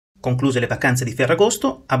Concluse le vacanze di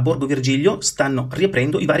Ferragosto, a Borgo Virgilio stanno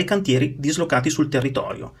riaprendo i vari cantieri dislocati sul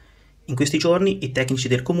territorio. In questi giorni i tecnici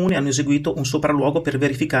del Comune hanno eseguito un sopralluogo per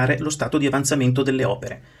verificare lo stato di avanzamento delle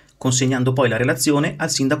opere, consegnando poi la relazione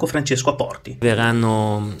al sindaco Francesco Apporti.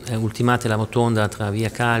 Verranno ultimate la rotonda tra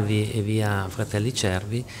via Calvi e via Fratelli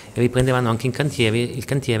Cervi e riprenderanno anche il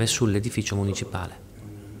cantiere sull'edificio municipale.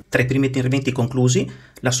 Tra i primi interventi conclusi,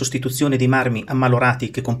 la sostituzione dei marmi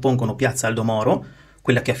ammalorati che compongono piazza Aldo Moro,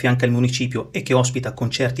 quella che affianca il municipio e che ospita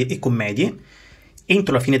concerti e commedie.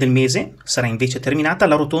 Entro la fine del mese sarà invece terminata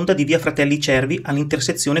la rotonda di via Fratelli Cervi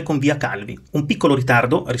all'intersezione con via Calvi. Un piccolo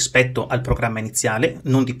ritardo rispetto al programma iniziale,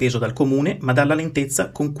 non dipeso dal Comune, ma dalla lentezza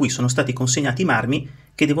con cui sono stati consegnati i marmi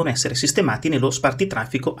che devono essere sistemati nello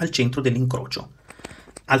spartitraffico al centro dell'incrocio.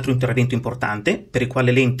 Altro intervento importante, per il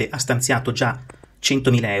quale l'ente ha stanziato già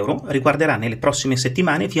 100.000 euro, riguarderà nelle prossime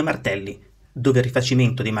settimane via Martelli, dove il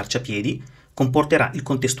rifacimento dei marciapiedi comporterà il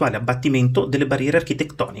contestuale abbattimento delle barriere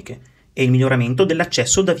architettoniche e il miglioramento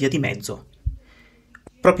dell'accesso da via di mezzo.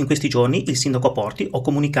 Proprio in questi giorni il sindaco Apporti ha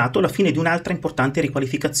comunicato la fine di un'altra importante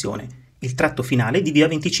riqualificazione, il tratto finale di via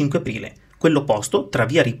 25 Aprile, quello opposto tra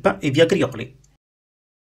via Rippa e via Grioli.